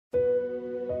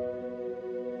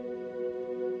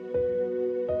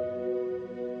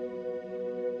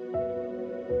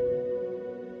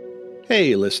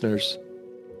Hey, listeners.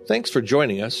 Thanks for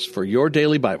joining us for your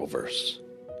daily Bible verse.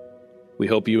 We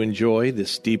hope you enjoy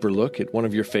this deeper look at one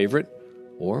of your favorite,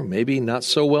 or maybe not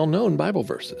so well-known Bible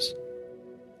verses.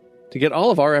 To get all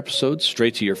of our episodes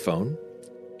straight to your phone,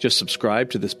 just subscribe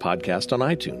to this podcast on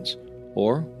iTunes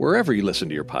or wherever you listen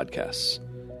to your podcasts.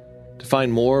 To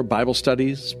find more Bible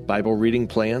studies, Bible reading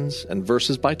plans, and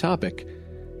verses by topic,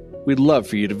 we'd love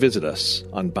for you to visit us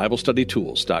on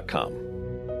BibleStudyTools.com.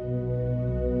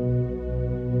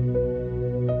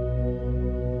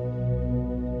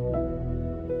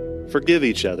 Forgive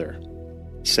each other.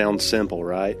 Sounds simple,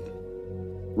 right?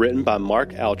 Written by Mark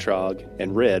Altrog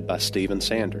and read by Stephen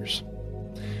Sanders.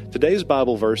 Today's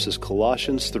Bible verse is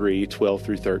Colossians 3:12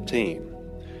 through 13.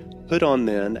 Put on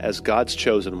then, as God's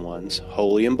chosen ones,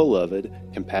 holy and beloved,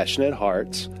 compassionate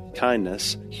hearts,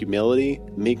 kindness, humility,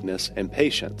 meekness, and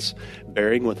patience,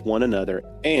 bearing with one another,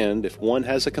 and, if one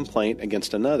has a complaint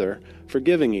against another,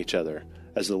 forgiving each other,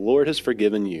 as the Lord has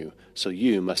forgiven you, so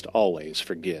you must always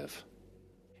forgive.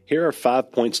 Here are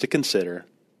 5 points to consider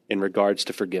in regards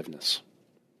to forgiveness.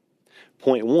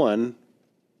 Point 1,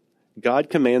 God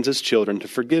commands His children to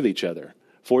forgive each other.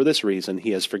 For this reason,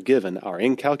 He has forgiven our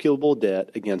incalculable debt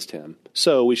against Him,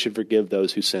 so we should forgive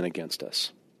those who sin against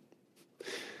us.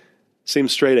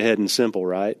 Seems straight ahead and simple,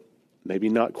 right? Maybe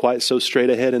not quite so straight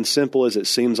ahead and simple as it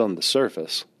seems on the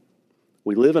surface.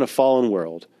 We live in a fallen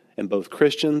world, and both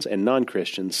Christians and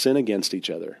non-Christians sin against each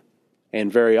other,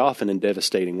 and very often in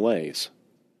devastating ways.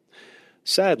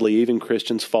 Sadly, even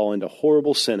Christians fall into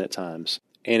horrible sin at times,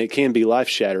 and it can be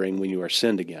life-shattering when you are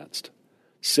sinned against.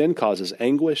 Sin causes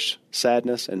anguish,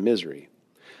 sadness, and misery.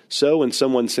 So when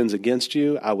someone sins against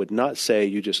you, I would not say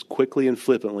you just quickly and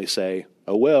flippantly say,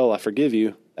 "Oh well, I forgive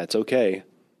you, that's okay.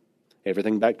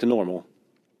 Everything back to normal."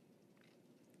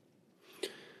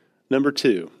 Number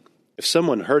 2, if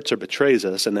someone hurts or betrays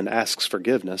us and then asks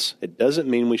forgiveness, it doesn't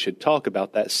mean we should talk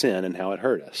about that sin and how it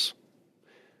hurt us.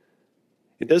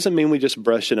 It doesn't mean we just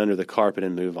brush it under the carpet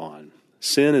and move on.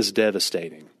 Sin is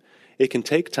devastating. It can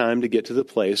take time to get to the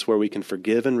place where we can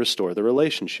forgive and restore the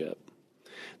relationship.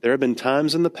 There have been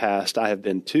times in the past I have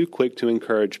been too quick to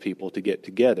encourage people to get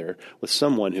together with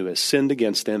someone who has sinned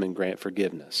against them and grant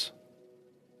forgiveness.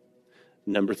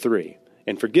 Number 3,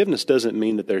 and forgiveness doesn't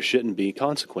mean that there shouldn't be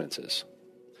consequences.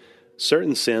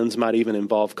 Certain sins might even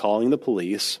involve calling the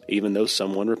police, even though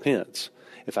someone repents.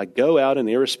 If I go out and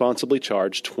irresponsibly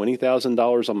charge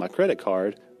 $20,000 on my credit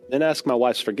card, then ask my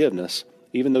wife's forgiveness,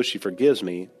 even though she forgives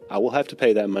me, I will have to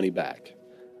pay that money back.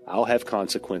 I'll have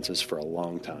consequences for a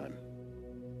long time.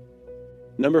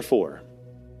 Number 4,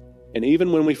 and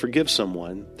even when we forgive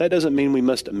someone, that doesn't mean we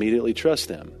must immediately trust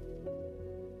them.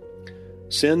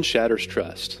 Sin shatters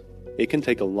trust. It can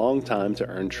take a long time to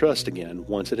earn trust again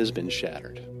once it has been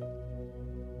shattered.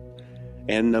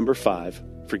 And number 5,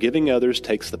 forgiving others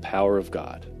takes the power of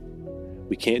God.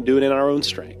 We can't do it in our own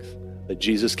strength, but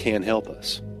Jesus can help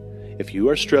us. If you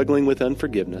are struggling with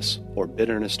unforgiveness or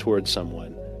bitterness towards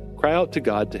someone, cry out to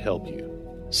God to help you.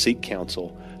 Seek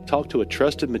counsel, talk to a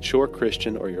trusted, mature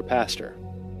Christian or your pastor.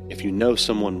 If you know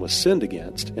someone was sinned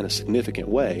against in a significant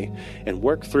way and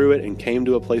worked through it and came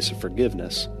to a place of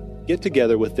forgiveness, get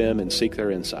together with them and seek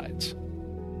their insights.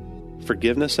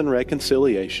 Forgiveness and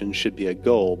reconciliation should be a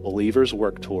goal believers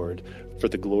work toward for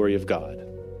the glory of God.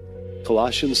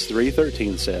 Colossians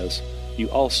 3:13 says, "You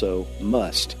also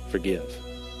must forgive."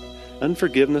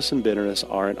 Unforgiveness and bitterness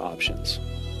aren't options.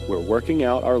 We're working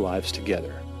out our lives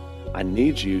together. I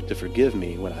need you to forgive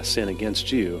me when I sin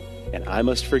against you, and I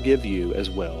must forgive you as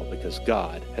well because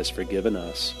God has forgiven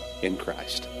us in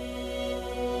Christ.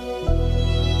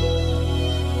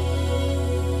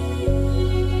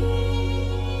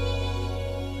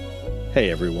 Hey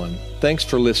everyone, thanks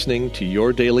for listening to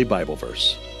Your Daily Bible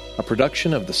Verse, a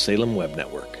production of the Salem Web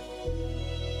Network.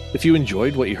 If you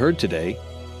enjoyed what you heard today,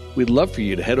 we'd love for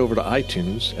you to head over to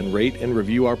iTunes and rate and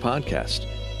review our podcast.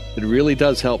 It really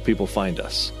does help people find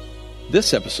us.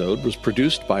 This episode was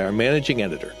produced by our managing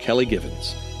editor, Kelly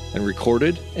Givens, and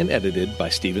recorded and edited by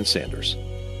Stephen Sanders.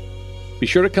 Be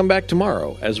sure to come back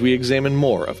tomorrow as we examine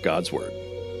more of God's Word.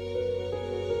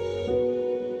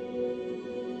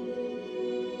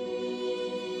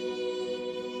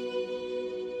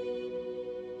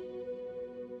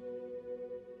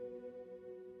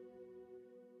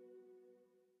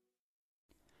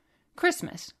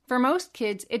 Christmas. For most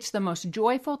kids, it's the most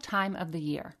joyful time of the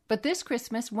year. But this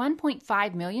Christmas,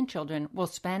 1.5 million children will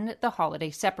spend the holiday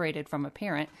separated from a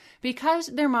parent because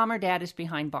their mom or dad is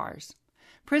behind bars.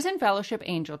 Prison Fellowship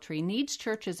Angel Tree needs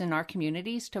churches in our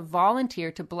communities to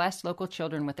volunteer to bless local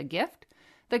children with a gift,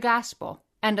 the gospel,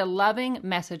 and a loving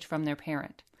message from their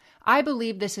parent. I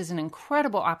believe this is an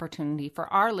incredible opportunity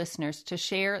for our listeners to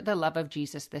share the love of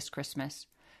Jesus this Christmas.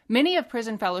 Many of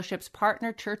Prison Fellowship's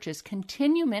partner churches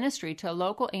continue ministry to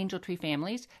local Angel Tree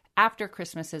families after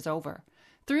Christmas is over.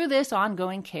 Through this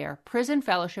ongoing care, Prison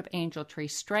Fellowship Angel Tree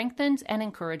strengthens and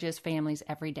encourages families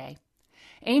every day.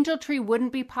 Angel Tree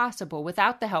wouldn't be possible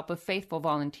without the help of faithful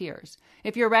volunteers.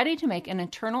 If you're ready to make an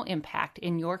eternal impact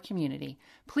in your community,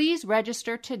 please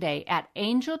register today at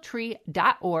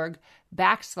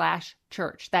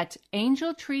angeltree.org/church. That's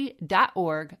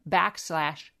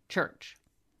angeltree.org/church.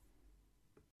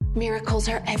 Miracles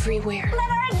are everywhere. Let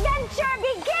our adventure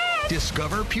begin!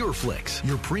 Discover PureFlix,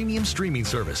 your premium streaming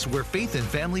service where faith and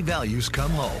family values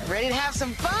come home. Ready to have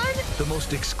some fun? The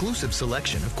most exclusive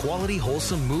selection of quality,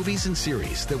 wholesome movies and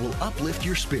series that will uplift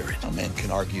your spirit. A man can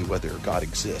argue whether God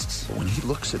exists, but when he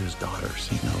looks at his daughters,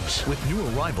 he knows. With new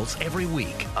arrivals every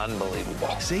week.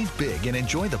 Unbelievable. Save big and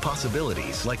enjoy the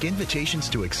possibilities, like invitations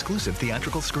to exclusive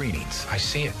theatrical screenings. I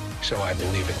see it, so I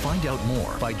believe it. Find out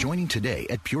more by joining today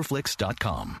at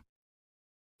pureflix.com.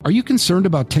 Are you concerned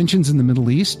about tensions in the Middle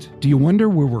East? Do you wonder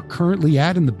where we're currently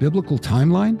at in the biblical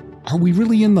timeline? Are we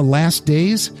really in the last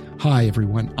days? Hi,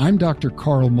 everyone. I'm Dr.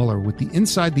 Carl Muller with the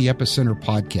Inside the Epicenter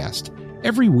podcast.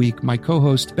 Every week, my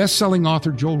co-host, best-selling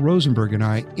author Joel Rosenberg and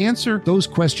I answer those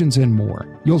questions and more.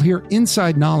 You'll hear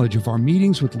inside knowledge of our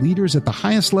meetings with leaders at the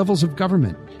highest levels of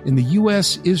government in the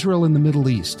U.S., Israel, and the Middle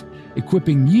East,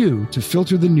 equipping you to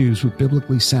filter the news with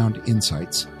biblically sound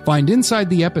insights. Find Inside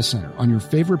the Epicenter on your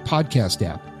favorite podcast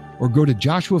app, or go to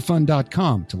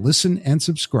joshuafund.com to listen and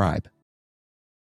subscribe.